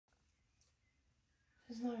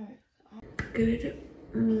There's no... Good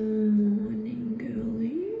morning,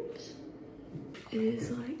 girlies. It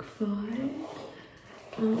is like 5.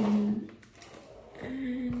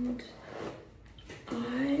 And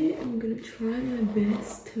I am gonna try my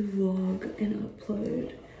best to vlog and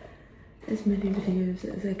upload as many videos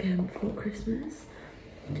as I can before Christmas.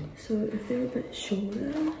 So if they're a bit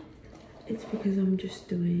shorter, it's because I'm just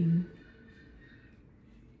doing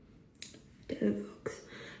daily vlogs.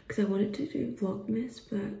 Because I wanted to do Vlogmas,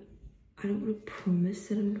 but I don't want to promise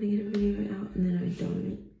that I'm gonna get a video out and then I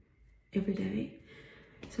don't every day.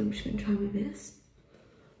 So I'm just gonna try my best.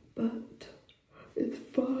 But it's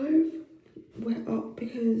 5. We're up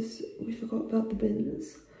because we forgot about the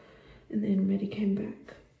bins. And then Maddie came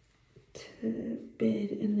back to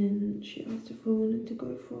bed and then she asked if we wanted to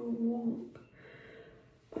go for a walk.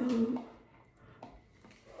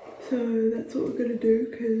 So that's what we're gonna do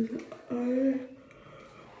because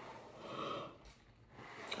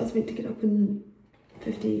I was meant to get up in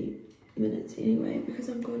 50 minutes anyway because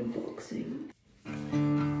I'm going to boxing.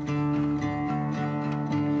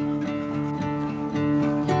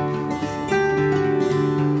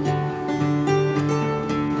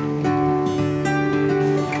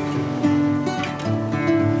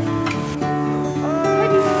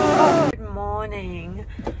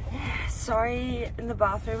 Sorry, in the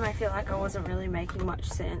bathroom I feel like I wasn't really making much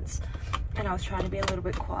sense and I was trying to be a little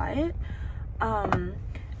bit quiet.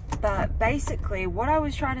 But basically what I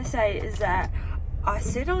was trying to say is that I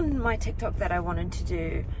said on my TikTok that I wanted to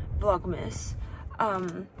do Vlogmas.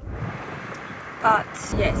 But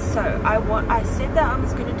yes, so I said that I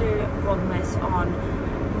was going to do Vlogmas on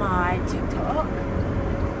my TikTok.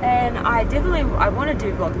 And I want to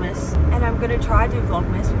do Vlogmas and I'm going to try to do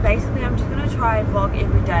Vlogmas. But basically I'm just going to try vlog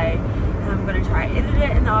every day. And I'm going to try edit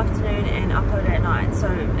it in the afternoon and upload it at night. So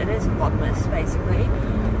it is Vlogmas basically.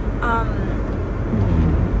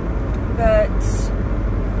 But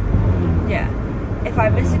yeah, if I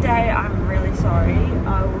miss a day, I'm really sorry.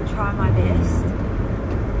 I will try my best.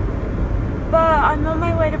 But I'm on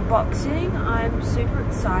my way to boxing. I'm super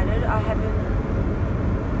excited. I haven't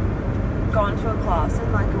gone to a class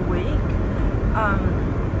in like a week.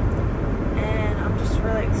 And I'm just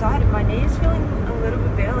really excited. My knee is feeling a little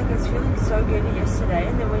bit better. Like I was feeling so good yesterday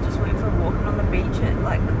and then we just went for a walk and on the beach it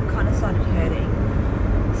like kind of started hurting.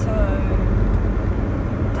 So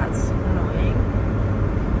that's annoying.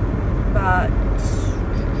 But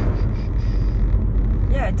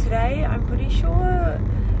yeah, today I'm pretty sure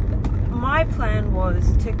my plan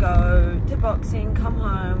was to go to boxing, come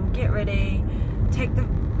home, get ready, take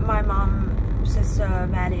my mum, sister,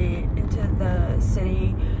 Maddie into the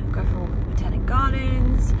city, go for a walk at the Botanic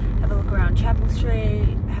Gardens, have a look around Chapel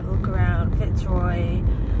Street, have a look around Fitzroy,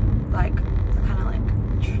 like kind of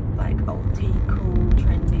like old tea, cool,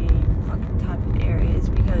 trendy fucking type of areas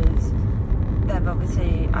because they've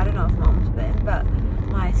obviously, I don't know if Mum's been, but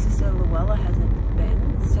my sister Luella hasn't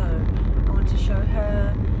been, so I want to show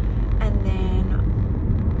her. And then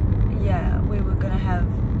yeah, we were gonna have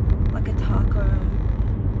like a taco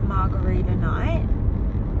margarita night.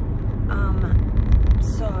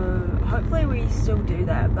 So hopefully we still do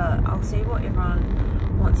that, but I'll see what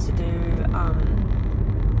everyone wants to do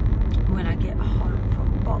when I get home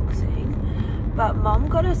from boxing. But Mum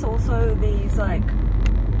got us also these like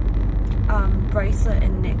bracelet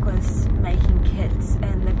and necklace making kits,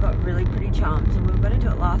 and they've got really pretty charms, and we were going to do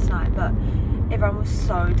it last night but everyone was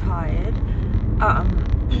so tired.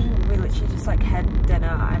 We literally just like had dinner.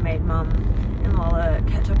 I made Mum and Lola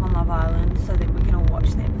catch up on Love Island so that we can all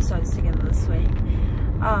watch the episodes together this week.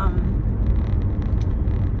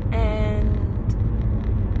 And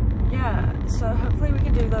yeah, so hopefully we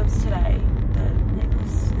can do those today, the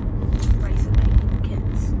necklace and bracelet making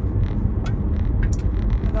kits.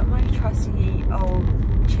 I got my trusty old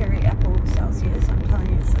cherry apple Celsius. I'm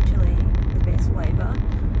telling you, it's literally the best flavor.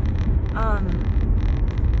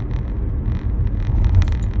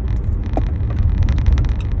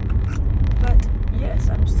 But yes,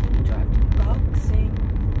 I'm just going to drive to boxing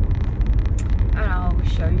and I'll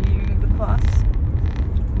show you the class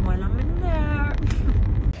when I'm in there.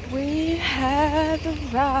 We have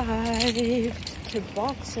arrived to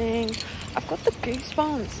boxing. I've got the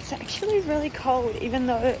goosebumps. It's actually really cold even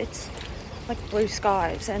though it's like blue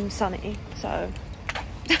skies and sunny, so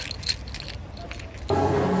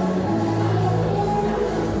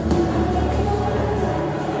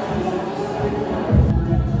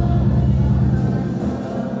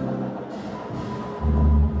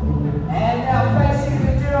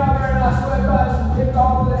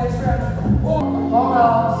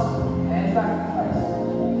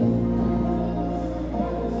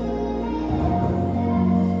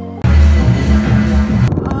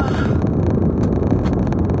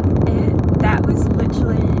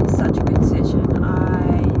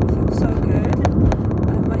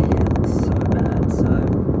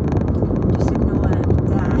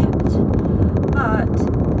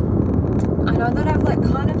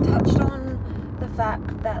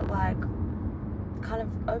that like kind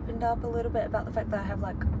of opened up a little bit about the fact that I have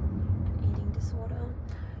like an eating disorder,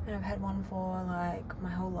 and I've had one for like my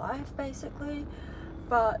whole life basically.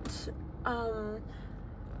 But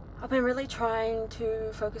I've been really trying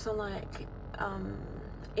to focus on like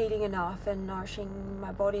eating enough and nourishing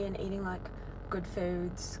my body and eating like good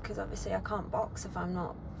foods, because obviously I can't box if I'm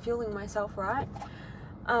not fueling myself right.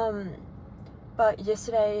 But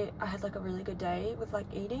yesterday I had like a really good day with like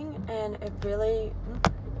eating, and it really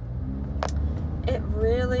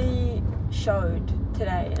showed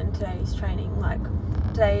today in today's training. Like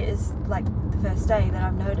today is like the first day that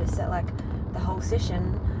I've noticed that like the whole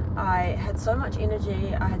session I had so much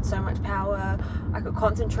energy, I had so much power, I could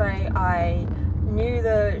concentrate, I knew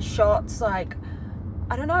the shots, like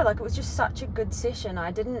I don't know, like it was just such a good session.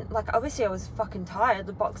 I didn't, like, obviously I was fucking tired,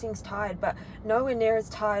 the boxing's tired, but nowhere near as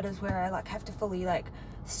tired as where I like have to fully like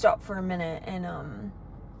stop for a minute and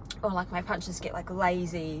or like my punches get like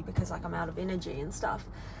lazy because like I'm out of energy and stuff.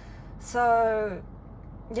 So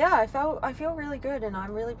yeah, I feel really good, and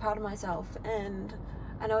I'm really proud of myself. And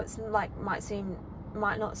I know it's like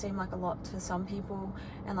might not seem like a lot to some people,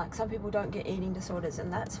 and like some people don't get eating disorders, and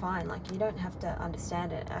that's fine. Like you don't have to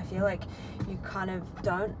understand it. I feel like you kind of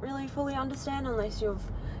don't really fully understand unless you've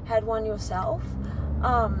had one yourself.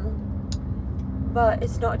 But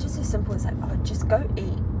it's not just as simple as like, oh, just go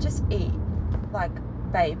eat, just eat. Like,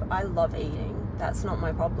 babe, I love eating, that's not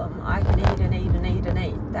my problem. I can eat and eat and eat and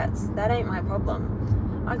eat, that ain't my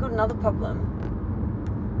problem. I got another problem.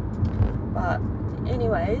 But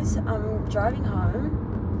anyways, I'm driving home,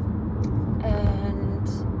 and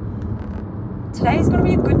today's gonna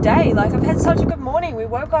be a good day. Like I've had such a good morning. We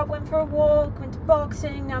woke up, went for a walk, went to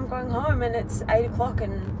boxing, now I'm going home and it's 8 o'clock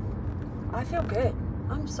and I feel good.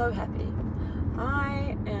 I'm so happy.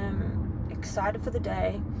 I am excited for the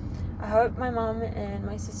day. I hope my mum and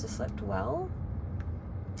my sister slept well,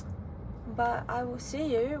 but I will see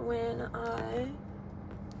you when I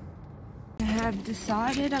have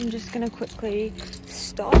decided I'm just going to quickly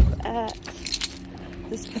stop at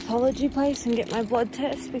this pathology place and get my blood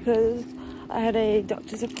test, because I had a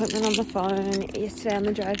doctor's appointment on the phone yesterday on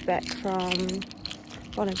the drive back from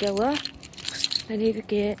Bonadilla. I need to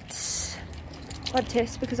get blood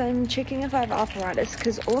tests because I'm checking if I have arthritis,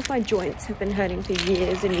 because all of my joints have been hurting for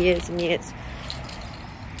years and years and years.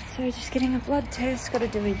 So just getting a blood test, got to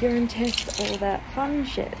do a urine test, all that fun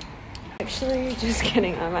shit. Actually, just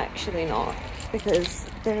kidding, I'm actually not, because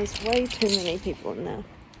there's way too many people in there.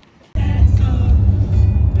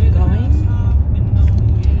 Going.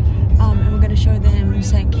 And we're going to show them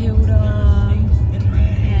St. Kilda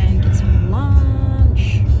and get some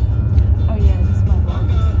lunch. Oh yeah, this is my vlog.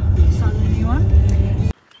 You started a new one?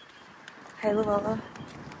 Hey Luella.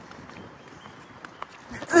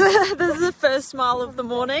 This is the first smile of the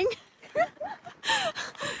morning.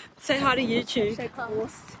 Say hi to YouTube.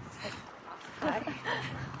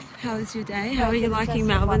 How was your day? How are you liking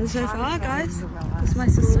Melbourne so far, guys? This is my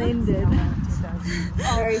sister. Splendid.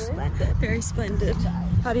 Very splendid. Very splendid.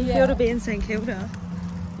 How do you feel to be in St. Kilda?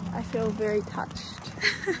 I feel very touched.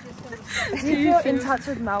 Do you feel in touch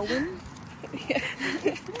with Melbourne? Yeah.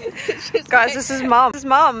 Guys, this is Mum. This is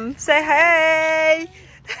Mum. Say hey!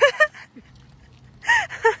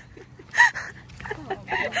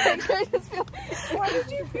 Why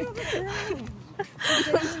did you feel the thing?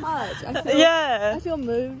 I feel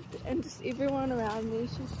moved, and just everyone around me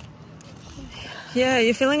is just... Yeah,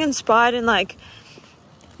 you're feeling inspired, and like...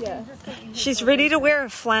 Yeah. She's ready to wear a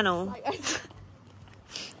flannel.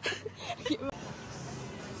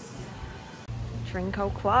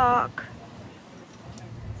 Trinco Clark.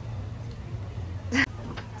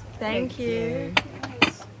 Thank you.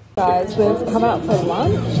 Guys, we've come out for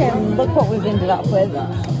lunch, and look what we've ended up with.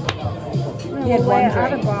 We had one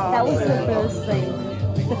drink. That was the first thing.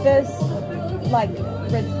 The first, like,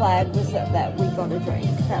 red flag was that we got a drink.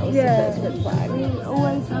 That was the first red flag. We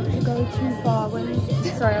always have to go too far when...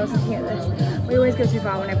 Sorry, I was looking at this. We always go too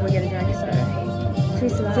far whenever we get a drink, so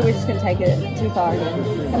we're just going to take it too far again.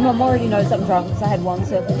 And Mum already knows I'm drunk because I had one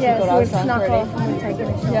sip and she thought I was drunk already. Off and we're taking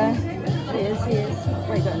a shot. Yeah, she is.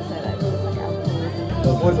 Wait, don't say that.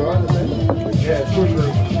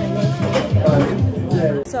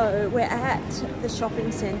 So we're at the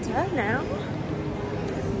shopping centre now.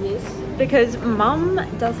 Yes. Because Mum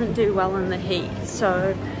doesn't do well in the heat,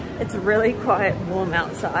 so it's really quite warm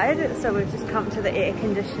outside. So we've just come to the air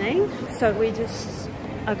conditioning. So we just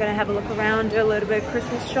are going to have a look around, do a little bit of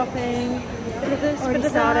Christmas shopping. Bit of this, bit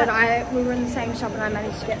of that. We were in the same shop and I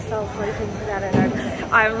managed to get so three things without her noticing.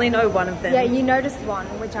 I only know one of them. Yeah, you noticed one,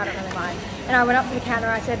 which I don't really mind. And I went up to the counter,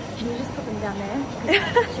 I said, can you just put them down there?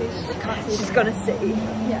 She can't see. She's going to see.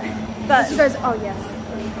 Yeah. But she goes, oh yes.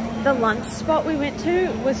 the lunch spot we went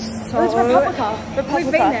to was so... It was Republica. Republica.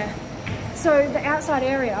 We've been there. So the outside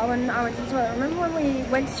area, when I went to the toilet, remember when we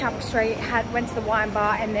went to Chapel Street, went to the wine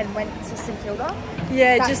bar and then went to St Kilda?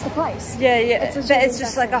 Yeah, That's just the place. Yeah, yeah. It's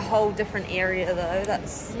just like a thing. whole different area though.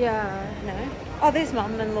 That's Yeah. no. Oh, there's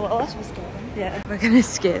Mum and Luella. Should we scare them? Yeah, we're gonna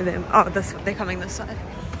scare them. Oh, they're coming this side.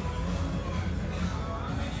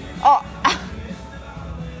 Oh.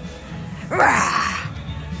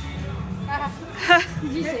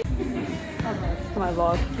 Did you see? For my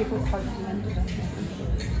vlog.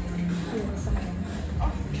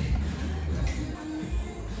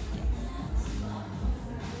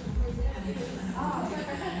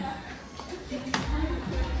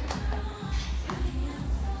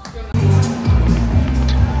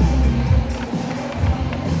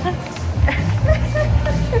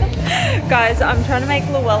 Guys, I'm trying to make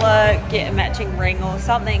Luella get a matching ring or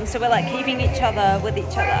something, so we're like keeping each other with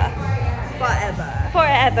each other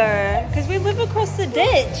forever, because we live across the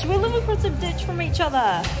ditch. We live across the ditch from each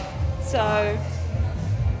other, so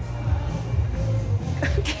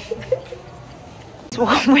that's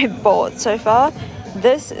what we've bought so far.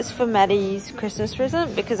 This is for Maddie's Christmas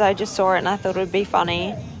present because I just saw it and I thought it would be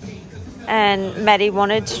funny, and Maddie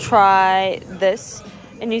wanted to try this.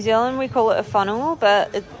 In New Zealand we call it a funnel,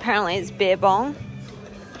 but apparently it's beer bong.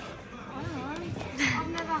 I've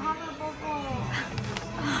never had it before.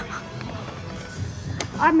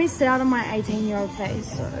 I missed out on my 18-year-old phase,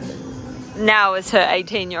 so... Now is her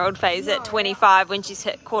 18-year-old phase at 25 when she's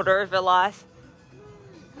hit quarter of her life.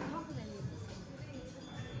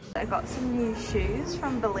 I got some new shoes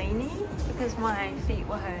from Bellini because my feet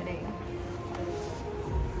were hurting.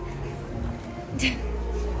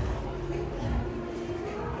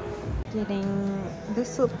 Getting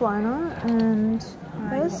this lip liner and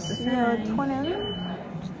this, yeah, twin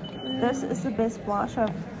in. This is the best blush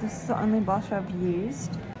this is the only blush I've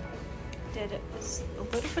used. Did it was a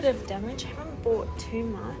little bit of damage. I haven't bought too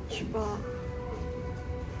much, but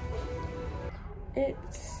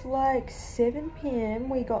it's like 7 PM.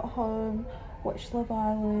 We got home, watched Love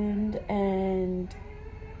Island, and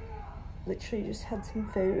literally just had some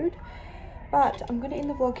food. But I'm gonna end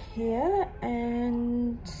the vlog here,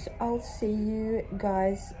 and I'll see you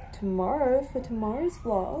guys tomorrow for tomorrow's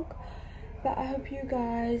vlog. But I hope you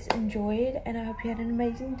guys enjoyed, and I hope you had an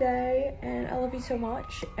amazing day, and I love you so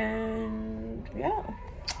much, and yeah.